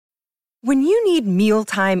When you need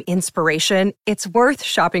mealtime inspiration, it's worth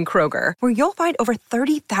shopping Kroger, where you'll find over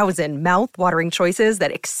 30,000 mouth-watering choices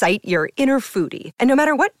that excite your inner foodie. And no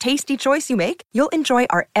matter what tasty choice you make, you'll enjoy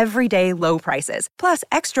our everyday low prices, plus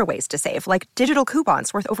extra ways to save, like digital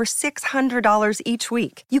coupons worth over $600 each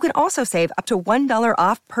week. You can also save up to $1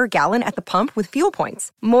 off per gallon at the pump with fuel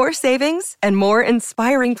points. More savings and more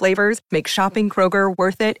inspiring flavors make shopping Kroger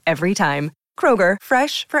worth it every time. Kroger,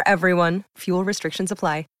 fresh for everyone. Fuel restrictions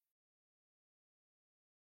apply.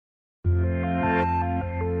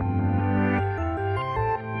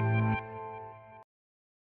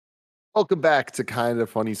 Welcome back to Kind of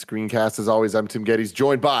Funny Screencast. As always, I'm Tim Geddes,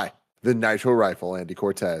 joined by the Nitro Rifle, Andy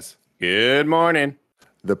Cortez. Good morning.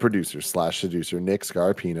 The producer/seducer, Nick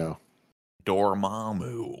Scarpino.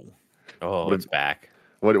 Dormammu. Oh, it's back.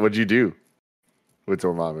 What'd you do with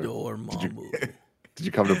Dormammu? Did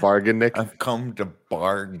you come to bargain, Nick? I've come to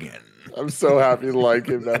bargain. I'm so happy to like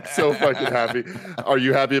him. I'm so fucking happy. Are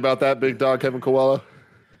you happy about that, big dog Kevin Coelho?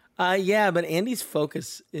 Yeah, but Andy's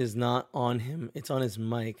focus is not on him. It's on his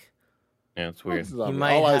mic. Yeah, it's weird. You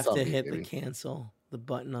might have to hit the cancel, the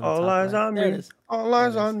button on the top. All eyes on me. All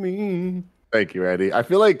eyes on me. Thank you, Andy. I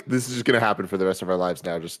feel like this is just going to happen for the rest of our lives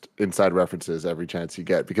now, just inside references every chance you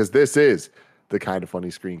get, because this is the Kind of Funny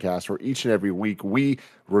Screencast, where each and every week we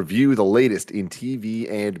review the latest in TV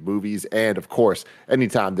and movies. And of course,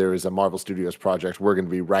 anytime there is a Marvel Studios project, we're going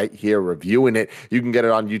to be right here reviewing it. You can get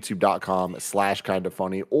it on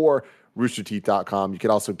youtube.com/kindoffunny or roosterteeth.com. You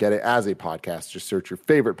can also get it as a podcast. Just search your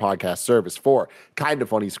favorite podcast service for Kind of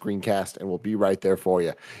Funny Screencast, and we'll be right there for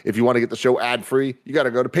you. If you want to get the show ad-free, you got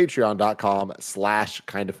to go to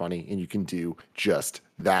patreon.com/kindoffunny, and you can do just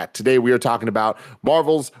that. Today, we are talking about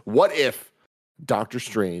Marvel's What If Doctor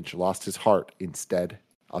Strange lost his heart instead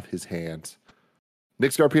of his hands.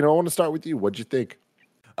 Nick Scarpino, I want to start with you. What'd you think?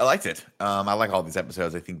 I liked it. I like all these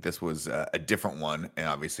episodes. I think this was a different one, and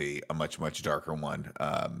obviously a much, much darker one.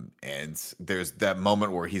 And there's that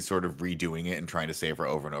moment where he's sort of redoing it and trying to save her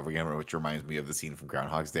over and over again, which reminds me of the scene from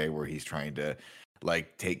Groundhog's Day where he's trying to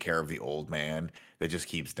like take care of the old man that just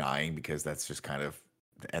keeps dying, because that's just kind of,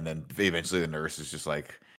 and then eventually the nurse is just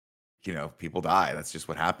like, you know, people die. That's just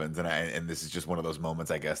what happens. And this is just one of those moments,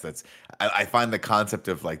 I guess, I find the concept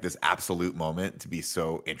of like this absolute moment to be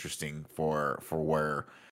so interesting for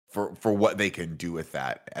what they can do with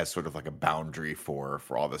that as sort of like a boundary for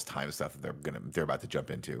all this time stuff that they're about to jump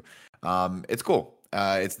into. It's cool.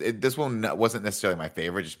 This one wasn't necessarily my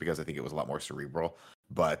favorite, just because I think it was a lot more cerebral,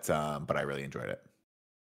 but I really enjoyed it.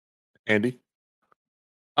 Andy?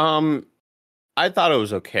 I thought it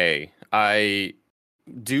was okay. I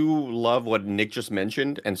do love what Nick just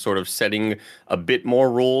mentioned, and sort of setting a bit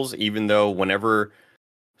more rules, even though whenever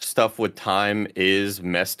stuff with time is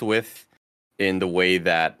messed with in the way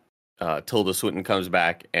that Tilda Swinton comes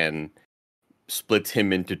back and splits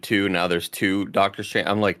him into two, now there's two Doctor Strange.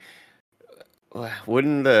 I'm like,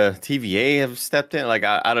 wouldn't the TVA have stepped in? Like,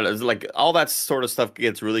 I don't know. It's like all that sort of stuff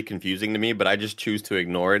gets really confusing to me, but I just choose to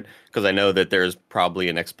ignore it because I know that there's probably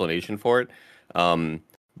an explanation for it.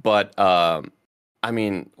 I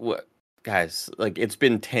mean, guys, like, it's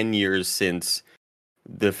been 10 years since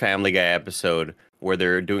the Family Guy episode where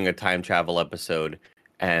they're doing a time travel episode,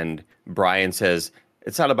 and Brian says,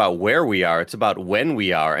 it's not about where we are, it's about when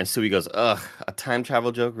we are. And so he goes, ugh, a time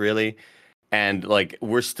travel joke, really? And, like,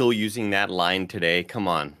 we're still using that line today. Come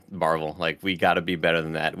on, Marvel. Like, we got to be better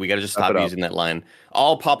than that. We got to just stop using that line.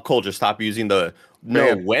 All pop culture, stop using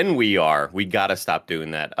when we are. We got to stop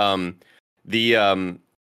doing that.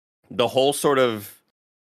 The whole sort of,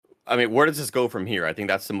 I mean, where does this go from here? I think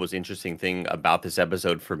that's the most interesting thing about this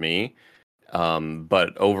episode for me.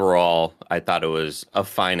 But overall, I thought it was a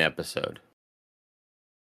fine episode.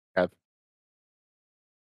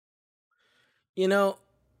 You know,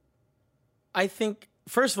 I think,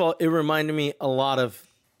 first of all, it reminded me a lot of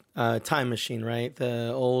Time Machine, right?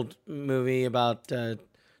 The old movie about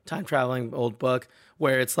time traveling, old book,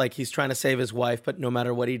 where it's like he's trying to save his wife, but no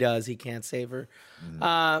matter what he does, he can't save her.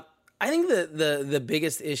 Mm. I think the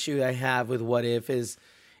biggest issue I have with What If is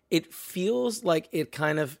it feels like it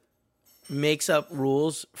kind of makes up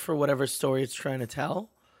rules for whatever story it's trying to tell.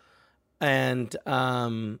 And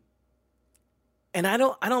I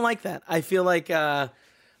don't like that. I feel like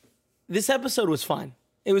this episode was fine.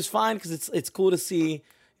 It was fine because it's cool to see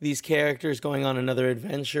these characters going on another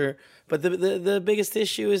adventure. But the biggest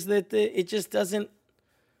issue is that it just doesn't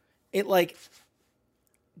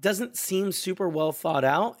seem super well thought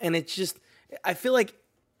out. And it's just, I feel like,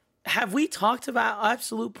 have we talked about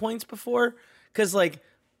absolute points before? Because like,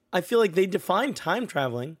 I feel like they define time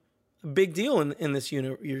traveling a big deal in this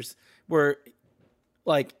universe, where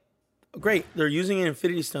like great, they're using an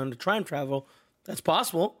Infinity Stone to time travel. That's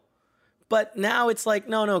possible. But now it's like,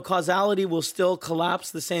 no, causality will still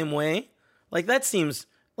collapse the same way. Like, that seems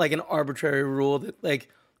like an arbitrary rule that, like,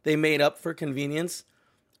 they made up for convenience.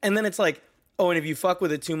 And then it's like, oh, and if you fuck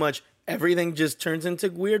with it too much, everything just turns into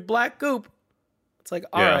weird black goop. It's like,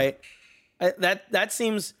 all right. That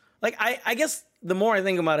seems like, I guess the more I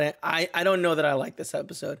think about it, I don't know that I like this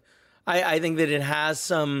episode. I think that it has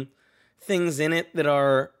some things in it that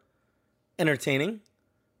are entertaining.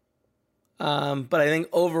 But I think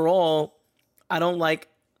overall, I don't like,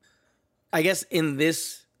 I guess in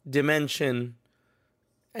this dimension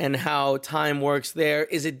and how time works there,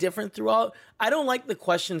 is it different throughout? I don't like the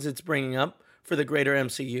questions it's bringing up for the greater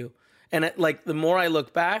MCU. And like, the more I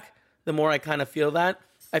look back, the more I kind of feel that.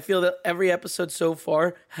 I feel that every episode so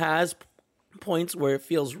far has points where it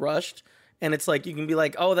feels rushed. And it's like, you can be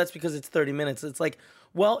like, oh, that's because it's 30 minutes. It's like,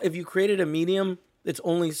 well, if you created a medium that's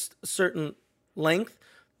only a certain length,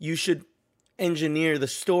 you should engineer the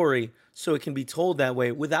story so it can be told that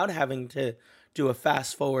way without having to do a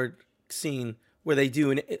fast forward scene where they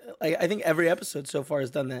do. And I think every episode so far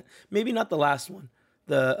has done that. Maybe not the last one,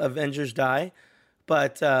 the Avengers Die,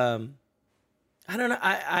 but I don't know.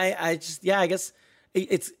 I just, I guess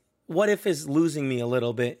it's, What If is losing me a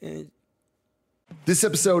little bit. This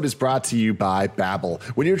episode is brought to you by Babbel.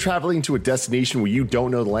 When you're traveling to a destination where you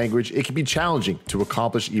don't know the language, it can be challenging to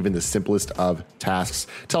accomplish even the simplest of tasks.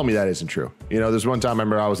 Tell me that isn't true. You know, there's one time I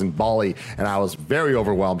remember I was in Bali and I was very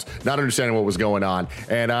overwhelmed, not understanding what was going on.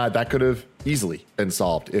 And that could have easily been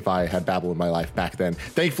solved if I had Babbel in my life back then.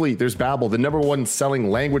 Thankfully, there's Babbel, the #1 selling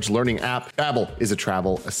language learning app. Babbel is a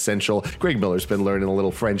travel essential. Greg Miller's been learning a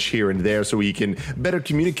little French here and there so he can better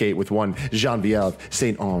communicate with one Geneviève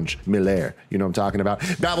Saint-Onge Miller. You know what I'm talking about?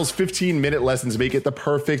 Babbel's 15-minute lessons make it the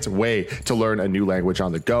perfect way to learn a new language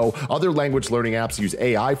on the go. Other language learning apps use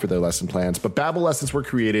AI for their lesson plans, but Babbel lessons were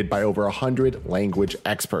created by over 100 language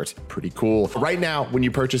experts. Pretty cool. Right now, when you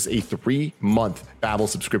purchase a 3-month Babbel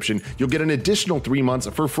subscription, you'll get an additional 3 months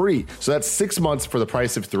for free. So that's 6 months for the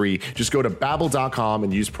price of 3. Just go to babbel.com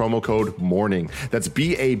and use promo code MORNING. That's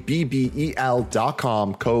BABBEL.com,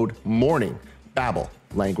 code MORNING. Babbel,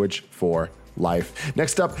 language for life.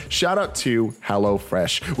 Next up, shout out to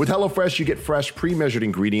HelloFresh. With HelloFresh, you get fresh, pre-measured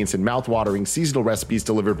ingredients and mouth-watering seasonal recipes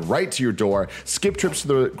delivered right to your door. Skip trips to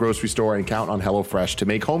the grocery store and count on HelloFresh to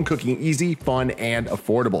make home cooking easy, fun, and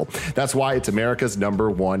affordable. That's why it's America's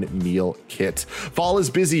 #1 meal kit. Fall is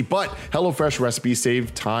busy, but HelloFresh recipes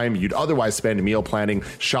save time you'd otherwise spend meal planning,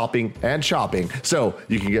 shopping, so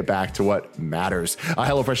you can get back to what matters.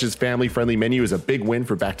 HelloFresh's family-friendly menu is a big win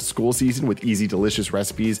for back-to-school season with easy, delicious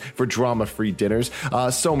recipes for drama-free dinners.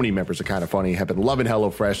 So many members of Kind of Funny have been loving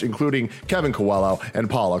HelloFresh, including Kevin Coelho and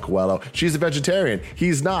Paula Coelho. She's a vegetarian.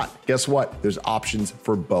 He's not. Guess what? There's options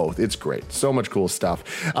for both. It's great. So much cool stuff.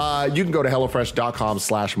 You can go to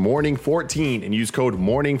HelloFresh.com/morning14 and use code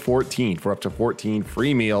morning14 for up to 14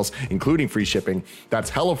 free meals, including free shipping. That's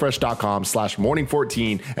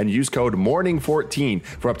HelloFresh.com/morning14 and use code morning14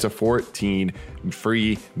 for up to 14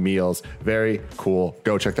 free meals. Very cool.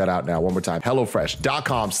 Go check that out now. One more time.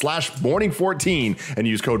 HelloFresh.com/morning14 and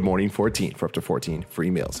use code morning14 for up to 14 free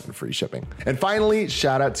meals and free shipping. And finally,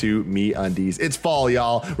 shout out to MeUndies. It's fall,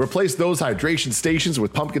 y'all. Replace those hydration stations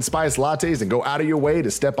with pumpkin spice lattes and go out of your way to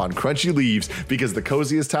step on crunchy leaves because the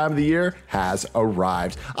coziest time of the year has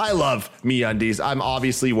arrived. I love MeUndies. I'm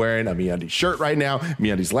obviously wearing a MeUndies shirt right now,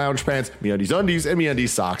 MeUndies lounge pants, MeUndies undies, and MeUndies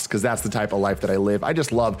socks because that's the type of life that I live. I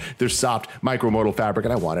just love their soft micromodal fabric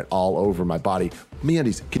and I want it all over my body.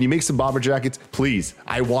 MeUndies, can you make some bomber jackets? Please.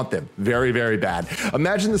 I want them very, very bad.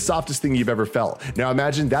 Imagine the softest thing you've ever felt. Now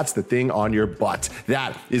imagine that's the thing on your butt.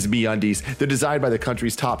 That is MeUndies. They're designed by the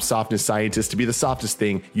country's top softness scientists to be the softest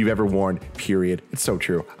thing you've ever worn, period. It's so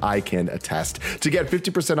true. I can attest. To get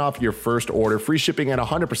 50% off your first order, free shipping, and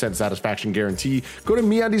 100% satisfaction guarantee, go to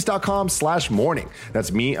MeUndies.com/morning.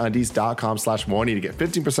 That's MeUndies.com/morning to get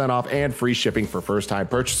 15% off and free shipping for first-time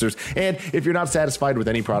purchasers. And if you're not satisfied with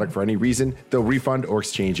any product for any reason, they'll refund or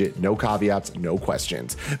exchange it. No caveats, no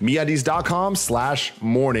questions.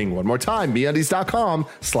 MeUndies.com/morning. One more time,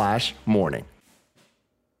 MeUndies.com/morning.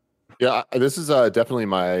 Yeah, this is definitely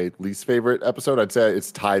my least favorite episode. I'd say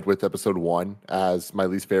it's tied with episode 1 as my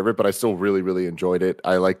least favorite, but I still really, really enjoyed it.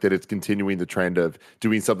 I like that it's continuing the trend of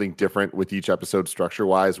doing something different with each episode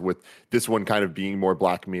structure-wise, with this one kind of being more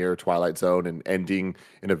Black Mirror, Twilight Zone, and ending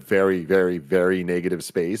in a very, very, very negative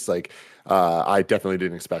space. Like, I definitely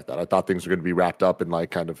didn't expect that. I thought things were going to be wrapped up in like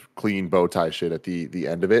kind of clean bow tie shit at the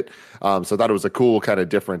end of it. So I thought it was a cool kind of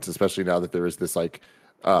difference, especially now that there is this like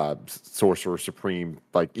Sorcerer Supreme,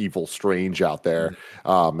 like evil Strange out there,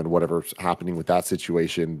 and whatever's happening with that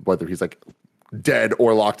situation, whether he's like dead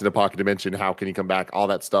or locked in a pocket dimension, how can he come back, all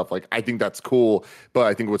that stuff. Like, I think that's cool, but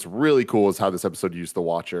I think what's really cool is how this episode used the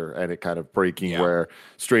Watcher and it kind of breaking where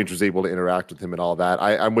Strange was able to interact with him and all that.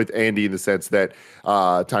 I'm with Andy in the sense that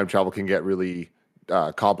time travel can get really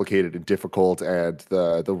complicated and difficult, and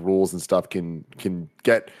the rules and stuff can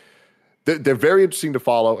get they're very interesting to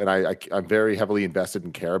follow, and I'm very heavily invested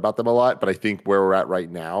and care about them a lot. But I think where we're at right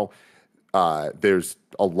now, there's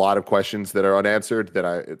a lot of questions that are unanswered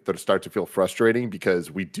that start to feel frustrating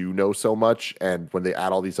because we do know so much, and when they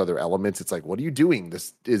add all these other elements, it's like, what are you doing?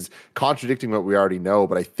 This is contradicting what we already know.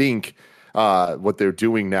 But I think what they're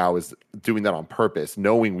doing now is doing that on purpose,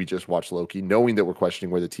 knowing we just watched Loki, knowing that we're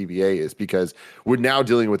questioning where the TVA is, because we're now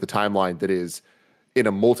dealing with a timeline that is in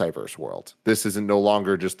a multiverse world. This isn't no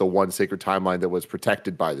longer just the one sacred timeline that was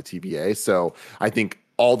protected by the TVA. So I think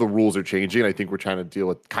all the rules are changing. I think we're trying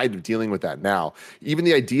to dealing with that now. Even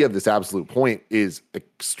the idea of this absolute point is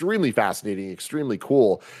extremely fascinating, extremely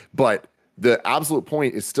cool, but the absolute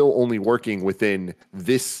point is still only working within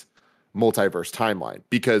this multiverse timeline,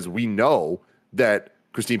 because we know that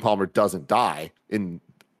Christine Palmer doesn't die in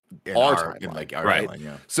our timeline, right? Timeline,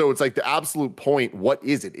 yeah. So it's like the absolute point. What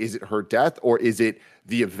is it? Is it her death, or is it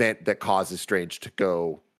the event that causes Strange to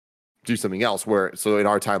go do something else? So in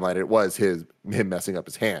our timeline, it was him messing up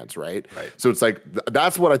his hands, right? Right. So it's like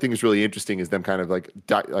that's what I think is really interesting, is them kind of like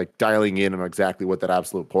dialing in on exactly what that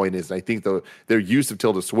absolute point is. And I think their use of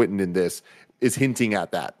Tilda Swinton in this is hinting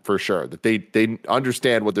at that for sure, that they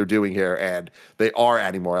understand what they're doing here and they are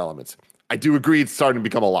adding more elements. I do agree it's starting to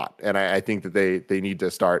become a lot, and I think that they need to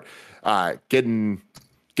start getting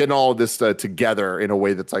all of this together in a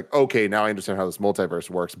way that's like, okay, now I understand how this multiverse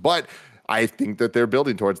works. But I think that they're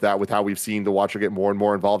building towards that with how we've seen the Watcher get more and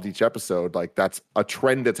more involved each episode. Like, that's a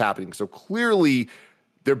trend that's happening. So clearly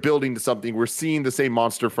they're building to something. We're seeing the same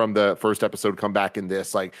monster from the first episode come back in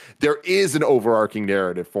this. Like, there is an overarching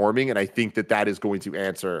narrative forming, and I think that is going to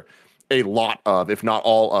answer a lot of, if not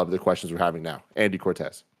all of, the questions we're having now. Andy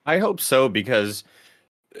Cortez. I hope so, because,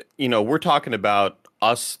 we're talking about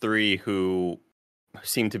us three who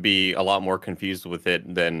seem to be a lot more confused with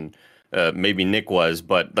it than maybe Nick was.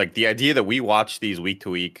 But like the idea that we watch these week to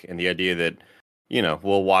week, and the idea that,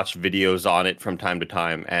 we'll watch videos on it from time to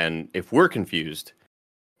time. And if we're confused,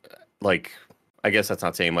 like, I guess that's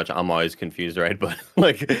not saying much. I'm always confused, right? But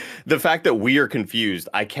like the fact that we are confused,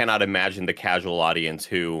 I cannot imagine the casual audience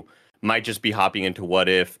who might just be hopping into What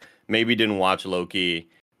If, maybe didn't watch Loki,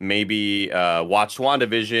 maybe watched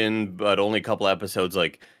WandaVision, but only a couple episodes.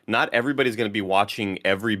 Like, not everybody's going to be watching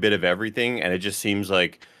every bit of everything. And it just seems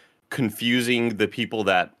like confusing the people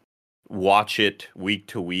that watch it week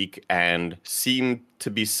to week and seem to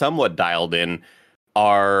be somewhat dialed in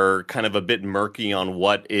are kind of a bit murky on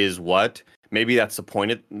what is what. Maybe that's the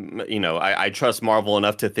point. I trust Marvel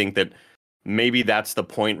enough to think that maybe that's the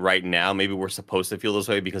point right now. Maybe we're supposed to feel this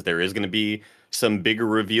way because there is going to be some bigger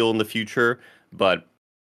reveal in the future. But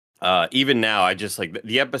even now, I just like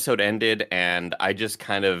the episode ended, and I just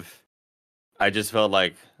felt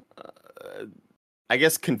like, I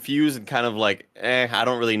guess, confused and kind of like, I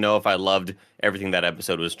don't really know if I loved everything that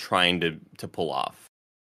episode was trying to pull off.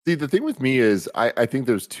 See, the thing with me is I think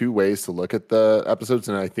there's two ways to look at the episodes,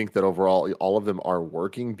 and I think that overall all of them are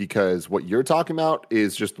working, because what you're talking about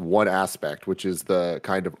is just one aspect, which is the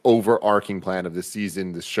kind of overarching plan of the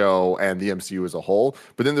season, the show, and the MCU as a whole.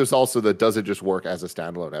 But then there's also the, does it just work as a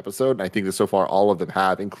standalone episode? And I think that so far all of them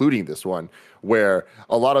have, including this one, where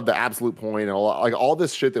a lot of the absolute point and all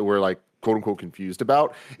this shit that we're like, quote unquote confused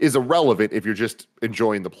about is irrelevant if you're just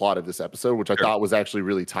enjoying the plot of this episode, which I thought was actually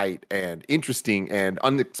really tight and interesting and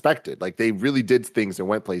unexpected. Like, they really did things and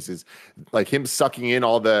went places, like him sucking in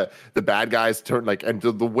all the bad guys and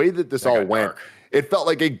the way that this all went. Dark. It felt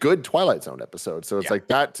like a good Twilight Zone episode. So it's like,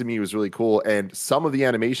 that to me was really cool. And some of the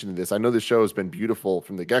animation in this, I know the show has been beautiful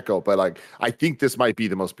from the get-go, but like, I think this might be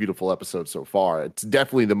the most beautiful episode so far. It's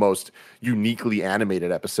definitely the most uniquely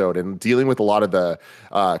animated episode, and dealing with a lot of the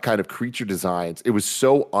kind of creature designs. It was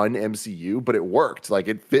so un-MCU, but it worked. Like,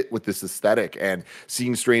 it fit with this aesthetic, and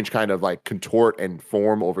seeing Strange kind of like contort and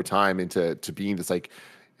form over time into being this like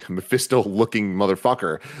Mephisto looking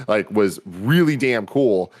motherfucker, like, was really damn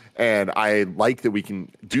cool. And I like that we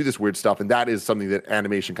can do this weird stuff, and that is something that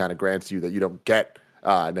animation kind of grants you that you don't get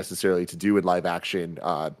necessarily to do in live action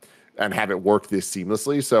and have it work this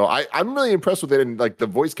seamlessly. So I'm really impressed with it. And like the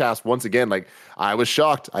voice cast, once again, like I was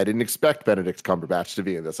shocked. I didn't expect Benedict Cumberbatch to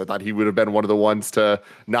be in this. I thought he would have been one of the ones to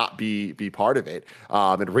not be part of it.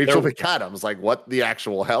 And Rachel McAdams, like what the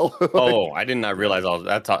actual hell? Oh, I did not realize all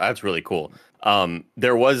that's really cool.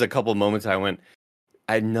 There was a couple of moments I went,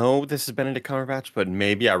 I know this is Benedict Cumberbatch, but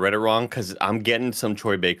maybe I read it wrong because I'm getting some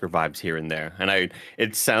Troy Baker vibes here and there. And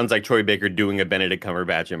it sounds like Troy Baker doing a Benedict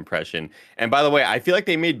Cumberbatch impression. And by the way, I feel like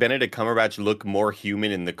they made Benedict Cumberbatch look more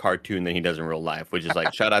human in the cartoon than he does in real life, which is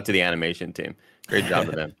like, shout out to the animation team. Great job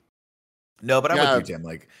to them. No, but I'm with you, Tim.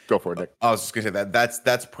 Like, go for it, Nick. I was just gonna say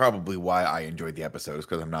that's probably why I enjoyed the episodes,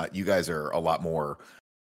 because I'm not. You guys are a lot more.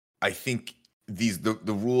 I think the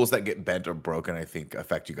rules that get bent or broken, I think,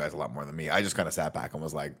 affect you guys a lot more than me. I just kind of sat back and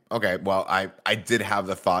was like, okay, well, I did have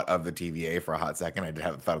the thought of the TVA for a hot second. I did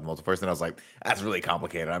have the thought of the multiverse, and I was like, that's really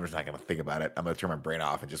complicated. I'm just not going to think about it. I'm going to turn my brain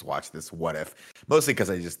off and just watch this what if. Mostly because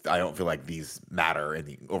I don't feel like these matter in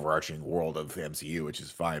the overarching world of the MCU, which is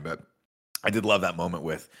fine. But I did love that moment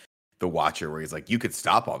with the Watcher where he's like, you could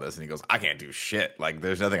stop all this. And he goes, I can't do shit. Like,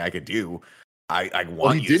 there's nothing I could do. I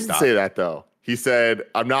want you to stop. He didn't say that, though. He said,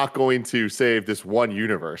 I'm not going to save this one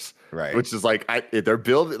universe. Right. Which is like, they're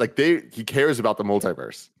building, like, he cares about the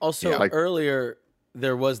multiverse. Also, earlier,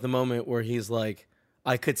 there was the moment where he's like,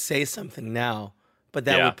 I could say something now, but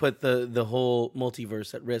that would put the whole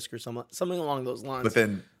multiverse at risk or something along those lines. But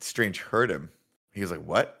then Strange heard him. He was like,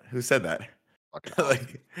 what? Who said that?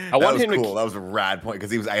 Like, I want him cool. That was a rad point,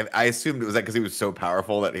 because he was. I assumed it was like because he was so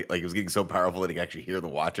powerful that he was getting so powerful that he could actually hear the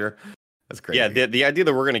Watcher. That's crazy. Yeah, the idea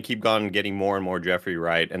that we're going to keep on getting more and more Jeffrey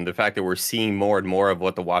Wright, and the fact that we're seeing more and more of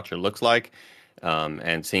what the Watcher looks like,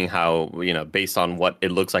 and seeing how, based on what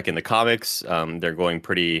it looks like in the comics, they're going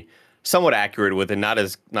pretty somewhat accurate with it.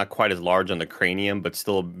 Not quite as large on the cranium, but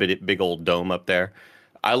still a big old dome up there.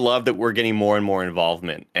 I love that we're getting more and more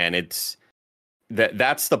involvement, and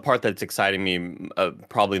that's the part that's exciting me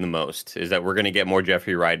probably the most, is that we're going to get more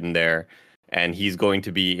Jeffrey Wright in there. And he's going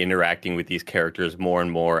to be interacting with these characters more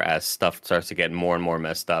and more as stuff starts to get more and more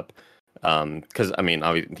messed up. Because,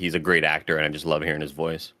 obviously, he's a great actor, and I just love hearing his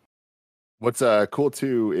voice. What's cool,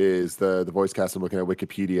 too, is the voice cast. I'm looking at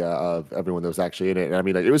Wikipedia of everyone that was actually in it.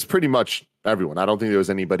 And it was pretty much everyone. I don't think there was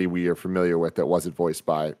anybody we are familiar with that wasn't voiced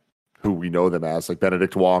by who we know them as. Like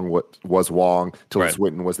Benedict Wong was Wong, Tilda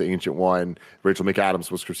Swinton was the Ancient One, Rachel McAdams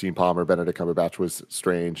was Christine Palmer, Benedict Cumberbatch was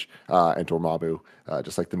Strange, and Dormammu,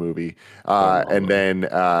 just like the movie. And then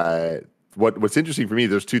what's interesting for me,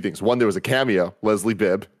 there's two things. One, there was a cameo, Leslie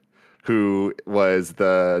Bibb, who was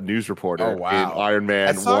the news reporter in Iron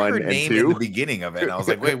Man 1 and 2. In the beginning of it, and I was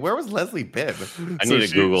like, wait, where was Leslie Bibb? I need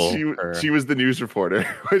to Google. She was the news reporter,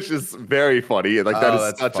 which is very funny. And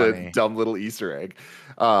that is such a dumb little Easter egg.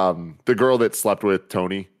 The girl that slept with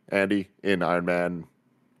Tony, Andy, in Iron Man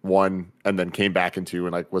 1 and then came back in 2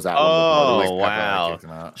 and was at one. Oh,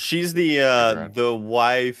 wow. She's the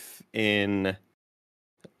wife in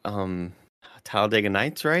Talladega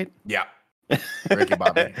Nights, right? Yeah. Ricky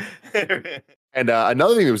Bobby. And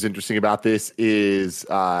another thing that was interesting about this is,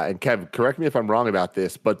 and Kev, correct me if I'm wrong about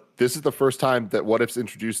this, but this is the first time that What If's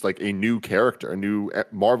introduced like a new character, a new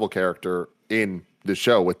Marvel character in the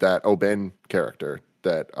show, with that Oben character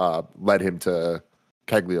that led him to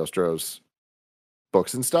Cagliostro's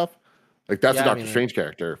books and stuff. Like that's a Doctor Strange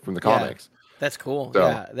character from the comics. That's cool. So,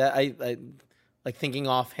 yeah, that I like thinking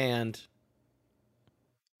offhand.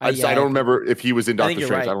 I don't remember if he was in Doctor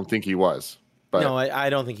Strange. Right. I don't think he was. But no, I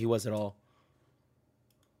don't think he was at all.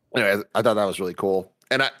 Anyway, I thought that was really cool.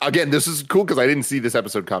 And again, this is cool because I didn't see this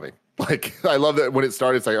episode coming. Like, I love that when it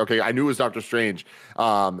started, it's like, okay, I knew it was Doctor Strange.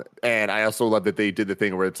 And I also love that they did the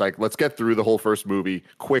thing where it's like, let's get through the whole first movie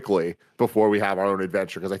quickly before we have our own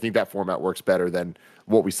adventure. Because I think that format works better than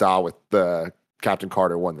what we saw with the Captain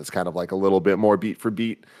Carter one. That's kind of like a little bit more beat for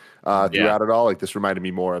beat throughout it all. Like, this reminded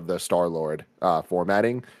me more of the Star-Lord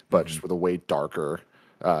formatting, but just with a way darker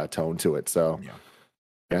tone to it. So,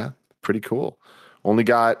 yeah, pretty cool. Only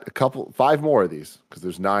got 5 more of these because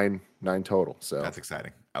there's nine total. So that's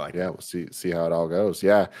exciting. I like that. We'll see how it all goes.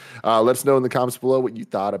 Yeah. Let us know in the comments below what you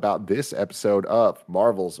thought about this episode of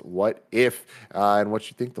Marvel's What If, and what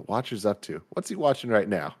you think the Watcher's up to. What's he watching right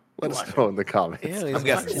now? Let us know in the comments. Yeah, I'm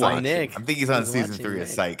guessing Nick. I think he's on season 3 of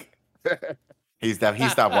Psych. He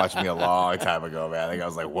stopped watching me a long time ago, man. I think I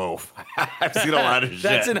was like, whoa, I've seen a lot of shit.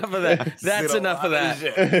 That's enough of that. That's enough of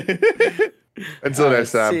that. Until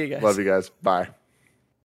next time, love you guys. Bye.